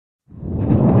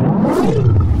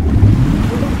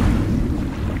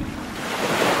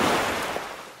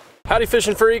Howdy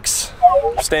fishing freaks.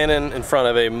 I'm standing in front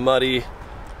of a muddy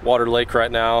water lake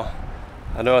right now.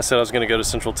 I know I said I was going to go to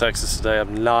Central Texas today.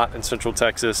 I'm not in Central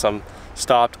Texas. I'm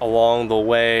stopped along the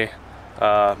way.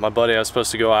 My buddy I was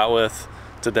supposed to go out with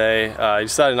today, he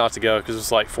decided not to go because it's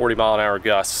like 40-mile-an-hour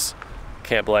gusts.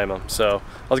 Can't blame him. So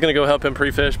I was going to go help him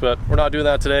pre-fish, but we're not doing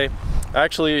that today. I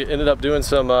actually ended up doing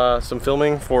some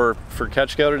filming for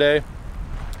Catch Go today,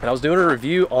 and I was doing a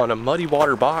review on a muddy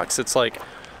water box. It's like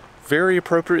very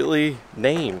appropriately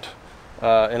named,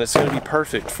 and it's going to be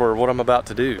perfect for what I'm about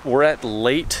to do. We're at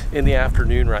late in the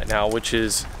afternoon right now, which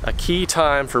is a key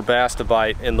time for bass to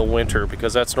bite in the winter,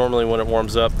 because that's normally when it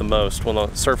warms up the most, when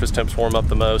the surface temps warm up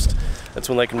the most. That's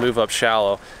when they can move up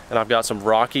shallow. And I've got some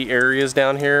rocky areas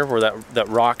down here where that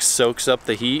rock soaks up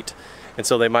the heat, and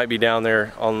so they might be down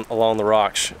there along the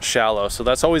rocks shallow. So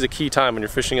that's always a key time when you're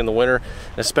fishing in the winter,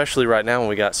 and especially right now when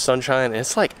we got sunshine and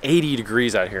it's like 80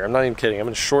 degrees out here. I'm not even kidding. I'm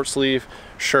in a short sleeve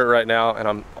shirt right now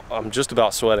and I'm just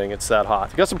about sweating. It's that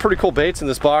hot. Got some pretty cool baits in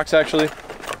this box actually.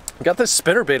 I got this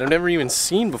spinner bait I've never even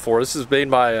seen before. This is made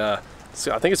by I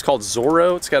think it's called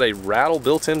Zorro. It's got a rattle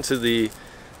built into the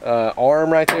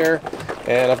arm right there,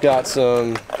 and I've got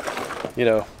some, you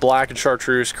know, black and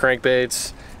chartreuse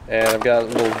crankbaits. And I've got a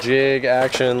little jig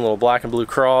action, little black and blue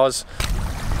craws.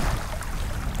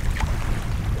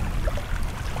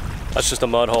 That's just a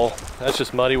mud hole. That's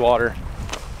just muddy water.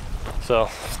 So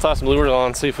let's toss some lures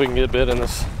on, see if we can get a bit in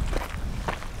this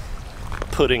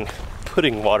pudding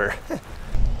water.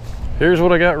 Here's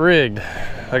what I got rigged.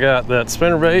 I got that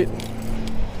spinner bait.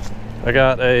 I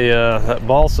got a that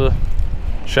balsa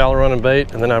shallow running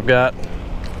bait, and then I've got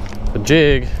a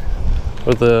jig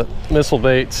with the missile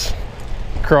baits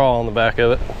crawl on the back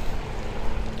of it.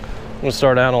 I'm gonna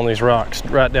start out on these rocks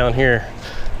right down here.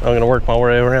 I'm gonna work my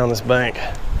way around this bank.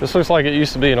 This looks like it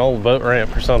used to be an old boat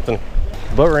ramp or something.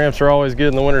 Boat ramps are always good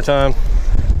in the wintertime.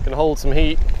 Can hold some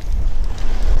heat.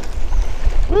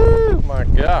 Woo, my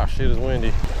gosh, it is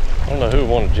windy. I don't know who would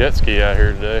want a jet ski out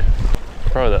here today.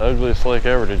 Probably the ugliest lake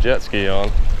ever to jet ski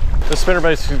on. This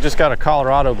spinnerbait's just got a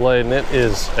Colorado blade, and it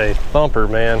is a thumper,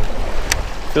 man.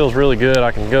 Feels really good.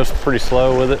 I can go pretty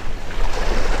slow with it.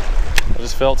 I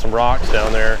just felt some rocks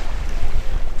down there,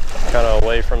 kind of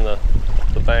away from the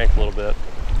bank a little bit.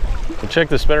 So check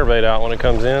the spinnerbait out when it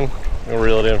comes in. I'm gonna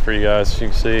reel it in for you guys so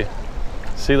you can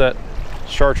see that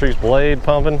chartreuse blade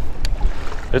pumping.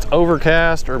 It's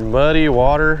overcast or muddy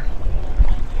water.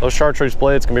 Those chartreuse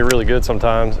blades can be really good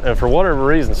sometimes, and for whatever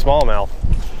reason, smallmouth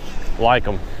like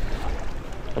them.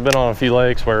 I've been on a few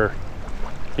lakes where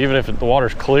even if the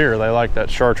water's clear, they like that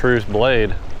chartreuse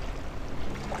blade.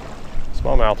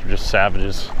 Smallmouth are just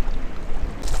savages.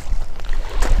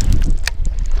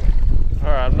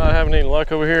 All right, I'm not having any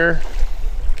luck over here.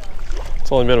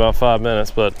 It's only been about 5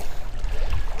 minutes, but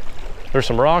there's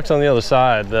some rocks on the other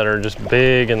side that are just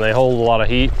big and they hold a lot of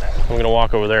heat. I'm gonna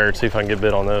walk over there and see if I can get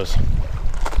bit on those.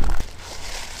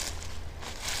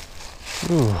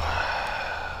 Ooh,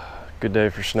 good day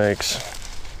for snakes.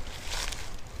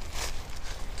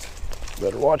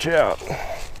 Better watch out.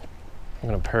 I'm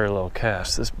gonna parallel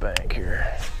cast this bank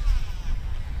here.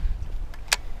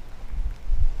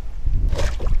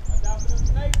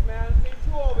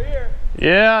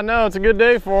 Yeah, I know, it's a good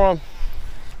day for them.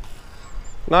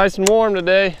 Nice and warm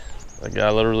today. That guy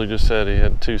literally just said he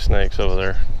had 2 snakes over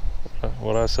there.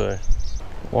 What'd I say?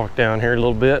 Walk down here a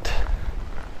little bit.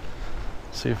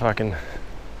 See if I can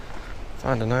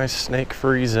find a nice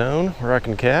snake-free zone where I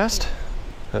can cast.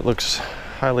 That looks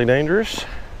highly dangerous.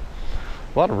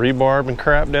 A lot of rebarb and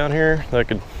crap down here that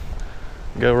could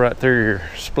go right through your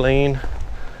spleen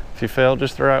if you fell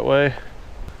just the right way.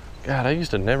 God, I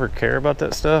used to never care about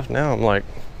that stuff. Now I'm like,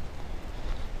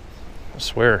 I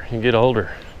swear, you get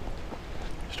older,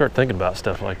 you start thinking about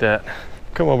stuff like that.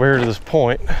 Come over here to this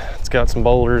point. It's got some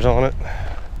boulders on it.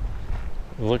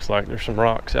 It looks like there's some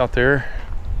rocks out there.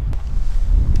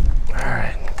 All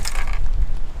right,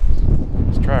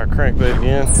 let's try our crankbait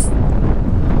again.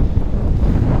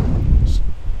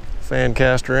 Fan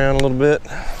cast around a little bit.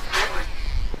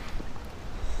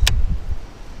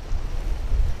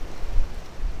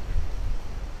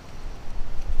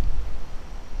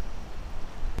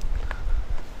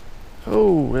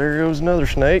 Oh, there goes another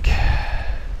snake.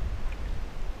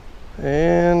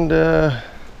 And oh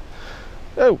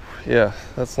yeah,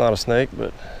 that's not a snake,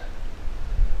 but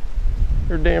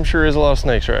there damn sure is a lot of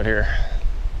snakes right here.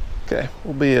 Okay,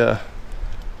 we'll be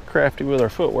crafty with our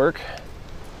footwork.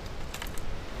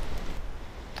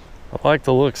 I like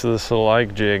the looks of this little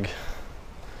Ike jig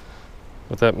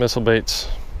with that missile baits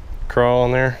crawl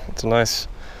on there. It's a nice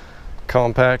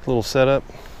compact little setup.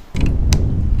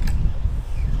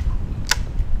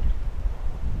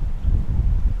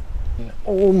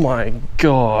 Oh my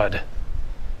God.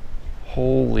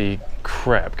 Holy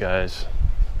crap, guys.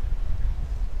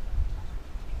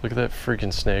 Look at that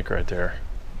freaking snake right there.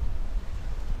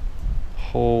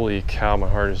 Holy cow, my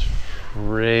heart is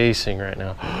racing right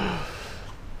now.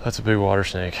 That's a big water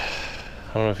snake.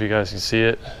 I don't know if you guys can see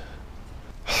it.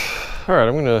 All right,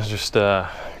 I'm gonna just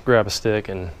grab a stick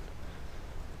and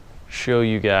show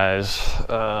you guys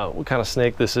what kind of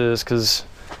snake this is, because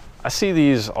I see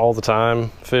these all the time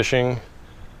fishing.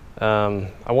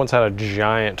 I once had a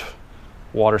giant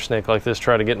water snake like this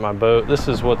try to get in my boat. This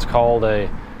is what's called a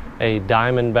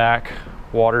diamondback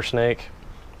water snake.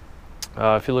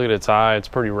 If you look at its eye, it's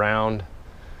pretty round.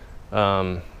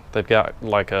 They've got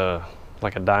like a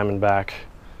diamondback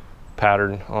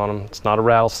pattern on them. It's not a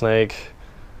rattlesnake.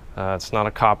 It's not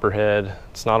a copperhead.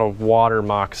 It's not a water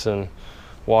moccasin.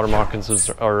 Water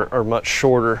moccasins are much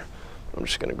shorter. I'm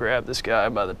just gonna grab this guy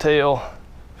by the tail,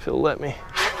 if he'll let me.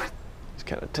 He's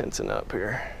kind of tensing up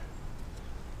here.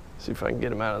 See if I can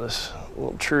get him out of this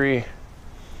little tree.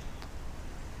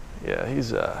 Yeah,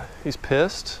 he's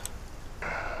pissed.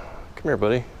 Come here,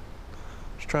 buddy.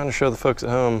 Just trying to show the folks at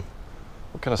home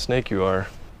what kind of snake you are.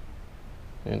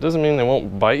 And it doesn't mean they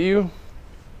won't bite you,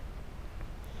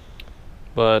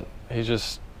 but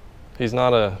he's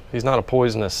not a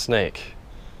poisonous snake.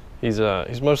 He's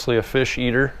mostly a fish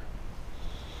eater,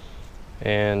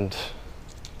 and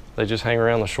they just hang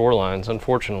around the shorelines,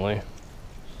 unfortunately.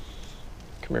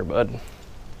 Come here, bud.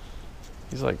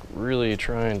 He's like really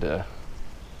trying to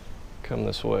come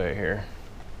this way here.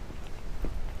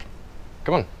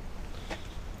 Come on.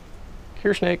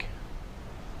 Here, snake.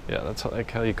 Yeah, that's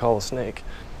how you call a snake.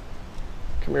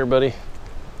 Come here, buddy.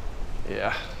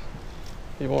 Yeah.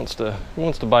 He wants to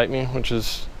bite me, which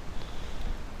is,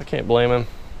 I can't blame him.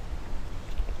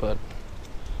 But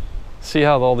see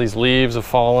how all these leaves have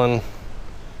fallen?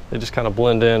 They just kind of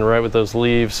blend in right with those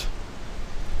leaves.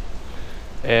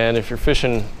 And if you're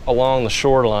fishing along the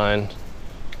shoreline,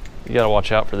 you gotta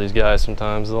watch out for these guys.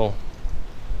 Sometimes they'll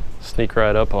sneak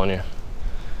right up on you.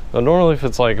 Now, normally if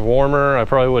it's like warmer, I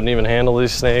probably wouldn't even handle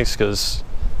these snakes, because,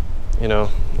 you know,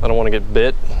 I don't want to get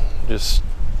bit. Just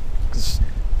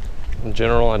in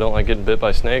general, I don't like getting bit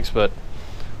by snakes. But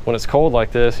when it's cold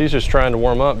like this, he's just trying to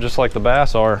warm up, just like the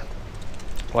bass are.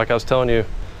 Like I was telling you,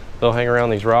 they'll hang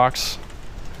around these rocks,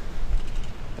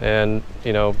 and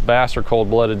you know, bass are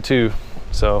cold-blooded too,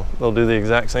 so they'll do the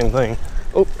exact same thing.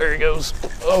 Oh, there he goes.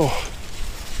 Oh,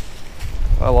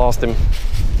 I lost him.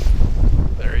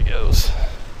 There he goes.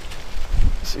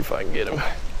 Let's see if I can get him.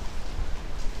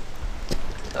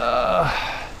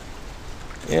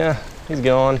 Yeah, he's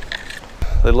gone.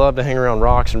 They love to hang around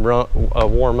rocks and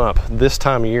warm up this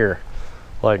time of year.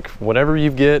 Like whenever you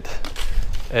get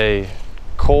a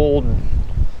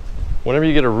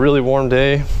really warm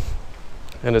day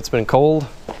and it's been cold,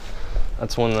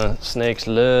 that's when the snakes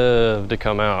love to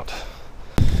come out.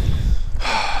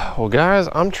 Well, guys,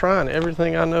 I'm trying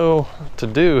everything I know to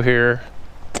do here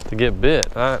to get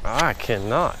bit. I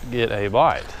cannot get a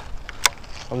bite.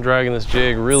 I'm dragging this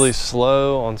jig really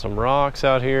slow on some rocks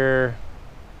out here.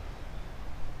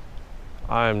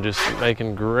 I'm just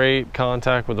making great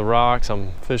contact with the rocks.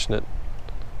 I'm fishing it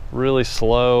really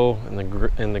slow in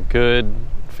the good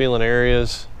feeling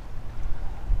areas.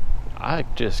 I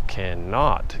just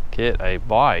cannot get a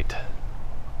bite.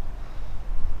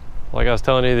 Like I was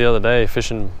telling you the other day,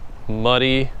 fishing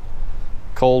muddy,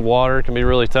 cold water can be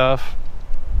really tough.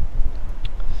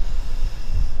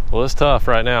 Well, it's tough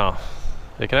right now.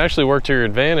 It can actually work to your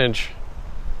advantage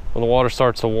when the water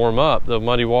starts to warm up. The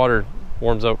muddy water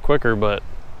warms up quicker, but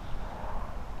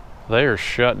they are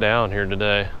shut down here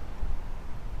today.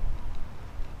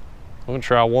 I'm gonna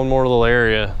try one more little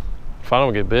area. If I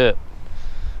don't get bit,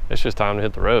 it's just time to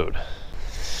hit the road.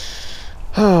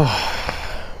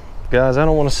 Oh, guys, I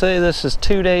don't want to say this is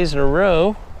 2 days in a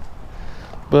row,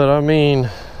 but I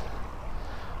mean,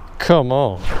 come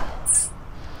on.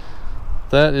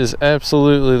 That is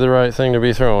absolutely the right thing to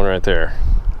be throwing right there.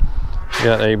 You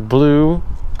got a blue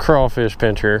crawfish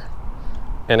pincher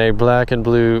and a black and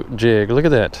blue jig. Look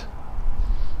at that.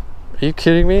 Are you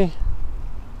kidding me?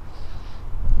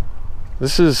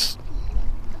 This is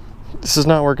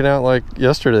not working out like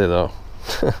yesterday though.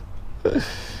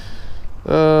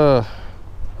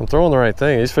 I'm throwing the right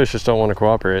thing. These fish just don't want to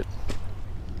cooperate.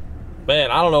 Man,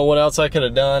 I don't know what else I could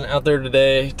have done out there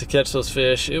today to catch those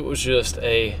fish. It was just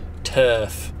a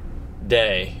tough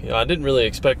day. You know, I didn't really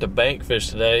expect to bank fish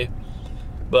today,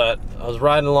 but I was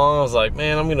riding along. I was like,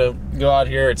 man, I'm gonna go out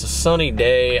here. It's a sunny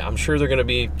day. I'm sure they're gonna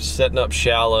be setting up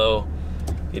shallow.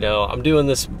 You know, I'm doing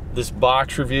this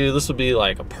box review. This will be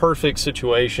like a perfect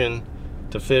situation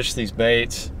to fish these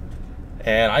baits.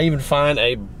 And I even find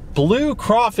a blue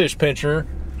crawfish pincher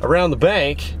around the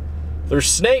bank. There's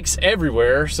snakes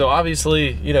everywhere, so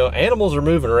obviously, you know, animals are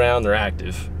moving around, they're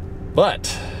active.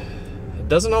 But it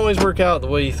doesn't always work out the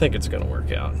way you think it's gonna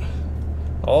work out.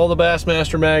 All the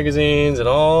Bassmaster magazines and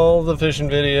all the fishing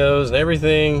videos and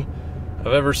everything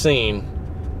I've ever seen,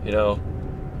 you know,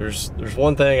 there's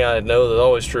one thing I know that's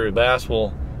always true: bass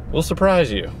will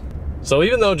surprise you. So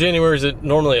even though January is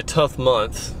normally a tough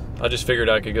month, I just figured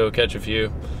I could go catch a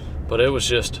few, but it was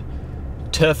just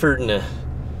tougher than a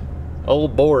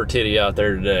old boar titty out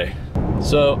there today.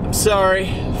 So I'm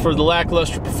sorry for the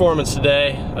lackluster performance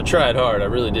today. I tried hard, I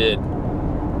really did,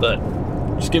 but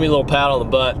just give me a little pat on the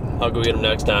butt. I'll go get them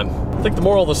next time. I think the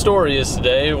moral of the story is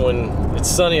today, when it's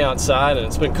sunny outside and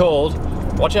it's been cold,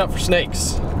 watch out for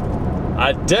snakes.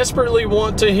 I desperately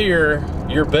want to hear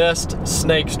your best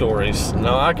snake stories.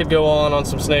 Now, I could go on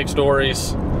some snake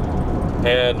stories,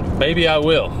 and maybe I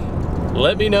will.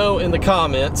 Let me know in the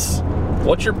comments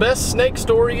what your best snake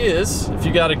story is. If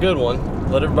you got a good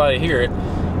one, let everybody hear it.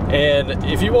 And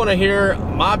if you want to hear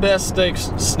my best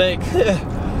snake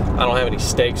I don't have any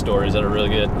steak stories that are really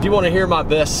good. If you want to hear my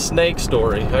best snake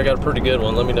story, I got a pretty good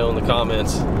one, let me know in the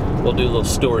comments. We'll do a little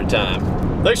story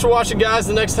time. Thanks for watching, guys.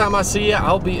 The next time I see you,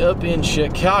 I'll be up in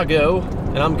Chicago,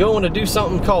 and I'm going to do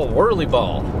something called whirly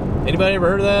ball. Anybody ever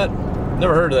heard of that?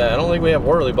 Never heard of that. I don't think we have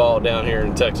whirly ball down here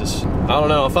in Texas. I don't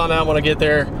know. I'll find out when I get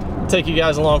there. I'll take you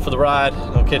guys along for the ride.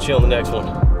 I'll catch you on the next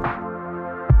one.